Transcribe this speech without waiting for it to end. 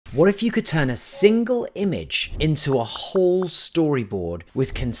What if you could turn a single image into a whole storyboard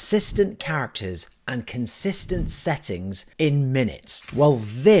with consistent characters and consistent settings in minutes? Well,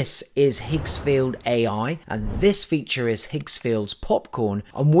 this is Higgsfield AI, and this feature is Higgsfield's Popcorn,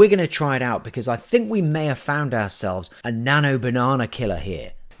 and we're going to try it out because I think we may have found ourselves a Nano-Banana killer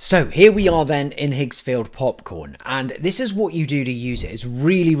here. So here we are then in Higgsfield Popcorn, and this is what you do to use it. It's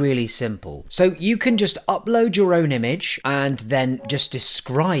really simple. So you can just upload your own image and then just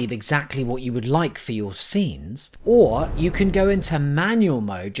describe exactly what you would like for your scenes, or you can go into manual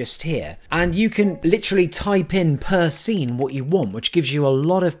mode just here and you can literally type in per scene what you want, which gives you a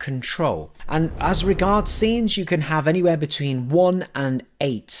lot of control. And as regards scenes, you can have anywhere between 1 and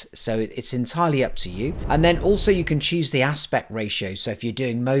 8, so it's entirely up to you. And then also you can choose the aspect ratio, so if you're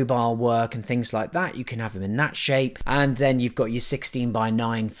doing mobile work and things like that, you can have them in that shape. And then you've got your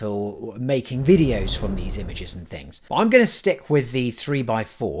 16:9 for making videos from these images and things. But I'm going to stick with the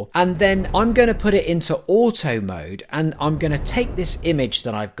 3:4, and then I'm going to put it into auto mode, and I'm going to take this image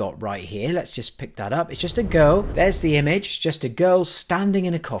that I've got right here. Let's just pick that up. It's just a girl. There's the image. It's just a girl standing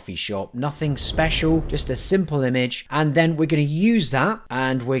in a coffee shop. Nothing special, just a simple image. And then we're going to use that,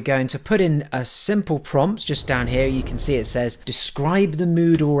 and we're going to put in a simple prompt just down here. You can see it says describe the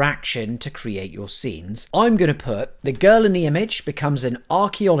mood or action to create your scenes. I'm going to put the girl in the image becomes an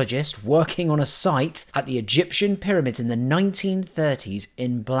archaeologist working on a site at the Egyptian pyramids in the 1930s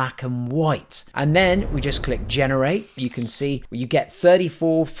in black and white. And then we just click generate. You can see you get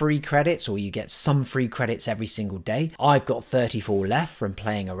 34 free credits, or you get some free credits every single day. I've got 34 left from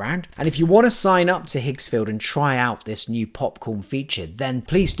playing around. And if you want to sign up to Higgsfield and try out this new popcorn feature, then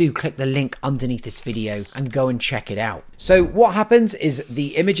please do click the link underneath this video and go and check it out. So what happens is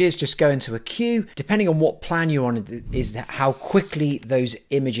the images just go into a queue. Depending on what plan you're on is how quickly those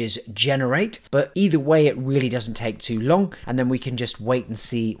images generate, but either way it really doesn't take too long, and then we can just wait and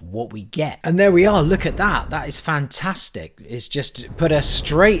see what we get. And there we are, look at that. That is fantastic. It's just put us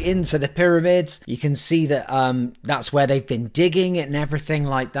straight into the pyramids. You can see that that's where they've been digging and everything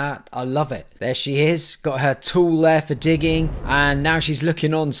like that. I love it. There she is, got her tool there for digging, and now she's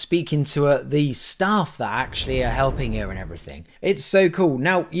looking on, speaking to the staff that actually are helping her and everything. It's so cool.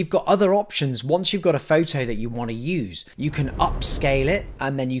 Now you've got other options. Once you've got a photo that you want to use, you can upscale it,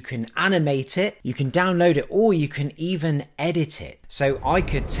 and then you can animate it, you can download it, or you can even edit it. So I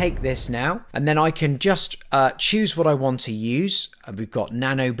could take this now, and then I can just choose what I want to use. We've got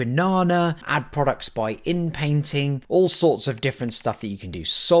Nano-Banana, add products by inpainting, all sorts of different stuff that you can do,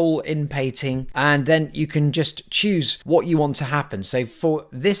 soul inpainting, and then you can just choose what you want to happen. So for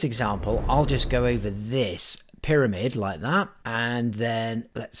this example, I'll just go over this pyramid like that, and then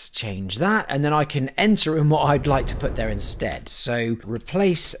let's change that, and then I can enter in what I'd like to put there instead. So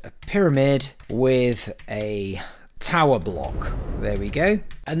replace a pyramid with a tower block. There we go.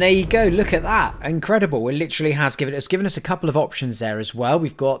 And there you go, look at that, incredible. It literally has given us a couple of options there as well.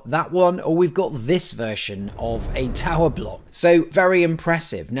 We've got that one, or we've got this version of a tower block. So very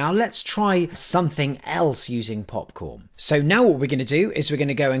impressive. Now let's try something else using popcorn. So now what we're going to do is we're going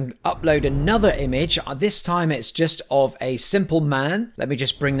to go and upload another image. This time it's just of a simple man. Let me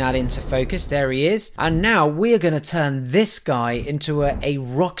just bring that into focus. There he is. And now we're going to turn this guy into a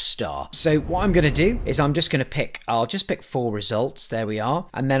rock star. So what I'm going to do is I'm just going to I'll just pick 4 results. There we are.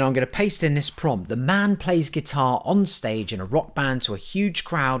 And then I'm going to paste in this prompt. The man plays guitar on stage in a rock band to a huge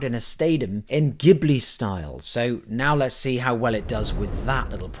crowd in a stadium in Ghibli style. So now let's see how well it does with that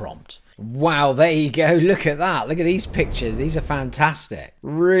little prompt. Wow, there you go. Look at that. Look at these pictures. These are fantastic.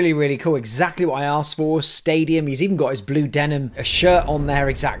 Really cool. Exactly what I asked for. Stadium. He's even got his blue denim shirt on there,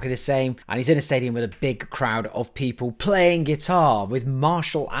 exactly the same. And he's in a stadium with a big crowd of people playing guitar with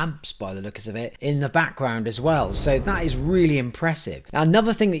Marshall amps, by the looks of it, in the background as well. So that is really impressive. Now,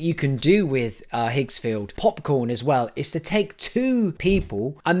 another thing that you can do with Higgsfield Popcorn as well is to take 2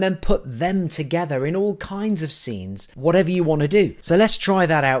 people and then put them together in all kinds of scenes, whatever you want to do. So let's try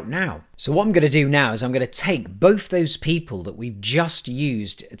that out now. So what I'm going to do now is I'm going to take both those people that we've just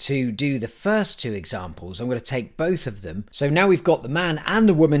used to do the first 2 examples. I'm going to take both of them. So now we've got the man and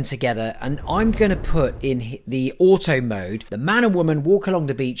the woman together, and I'm going to put in the auto mode, the man and woman walk along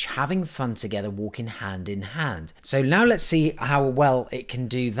the beach having fun together, walking hand in hand. So now let's see how well it can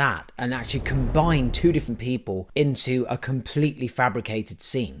do that and actually combine 2 different people into a completely fabricated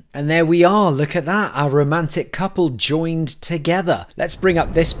scene. And there we are. Look at that. Our romantic couple joined together. Let's bring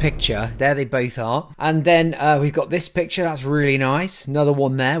up this picture. there they both are. And then we've got this picture, that's really nice. Another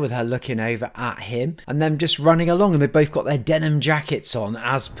one there with her looking over at him and them just running along, and they've both got their denim jackets on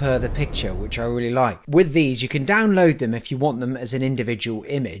as per the picture, which I really like. With these, you can download them if you want them as an individual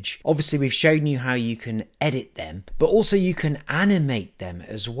image. Obviously, we've shown you how you can edit them, but also you can animate them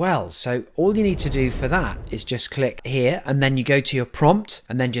as well. So all you need to do for that is just click here, and then you go to your prompt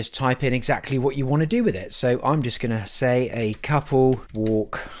and then just type in exactly what you want to do with it. So I'm just going to say a couple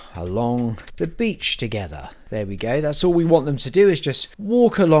walk along the beach together. There we go. That's all we want them to do, is just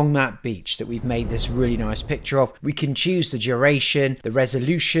walk along that beach that we've made this really nice picture of. We can choose the duration, the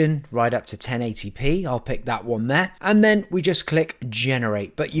resolution, right up to 1080p. I'll pick that one there. And then we just click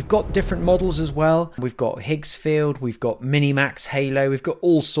generate. But you've got different models as well. We've got Higgsfield, we've got Minimax, Halo, we've got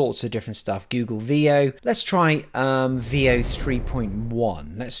all sorts of different stuff. Google VO. Let's try VO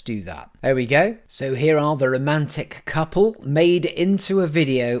 3.1. Let's do that. There we go. So here are the romantic couple made into a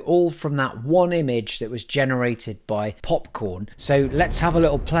video, all from that one image that was generated by Popcorn. So let's have a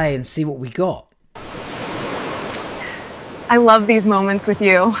little play and see what we got. I love these moments with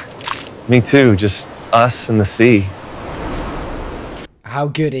you. Me too, just us and the sea. How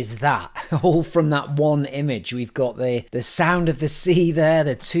good is that? All from that one image. We've got the sound of the sea there,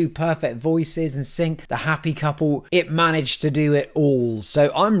 the two perfect voices in sync, the happy couple. It managed to do it all. So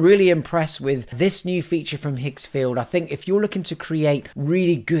I'm really impressed with this new feature from Higgsfield. I think if you're looking to create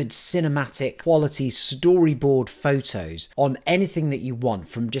really good cinematic quality storyboard photos on anything that you want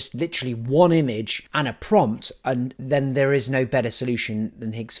from just literally one image and a prompt, and then there is no better solution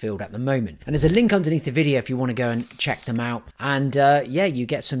than Higgsfield at the moment. And there's a link underneath the video if you want to go and check them out. And yeah, you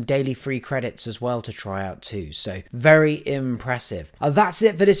get some daily free credits as well to try out too. So very impressive. That's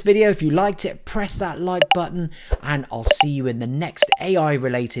it for this video. If you liked it, press that like button, and I'll see you in the next AI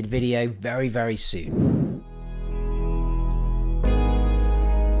related video very, very soon.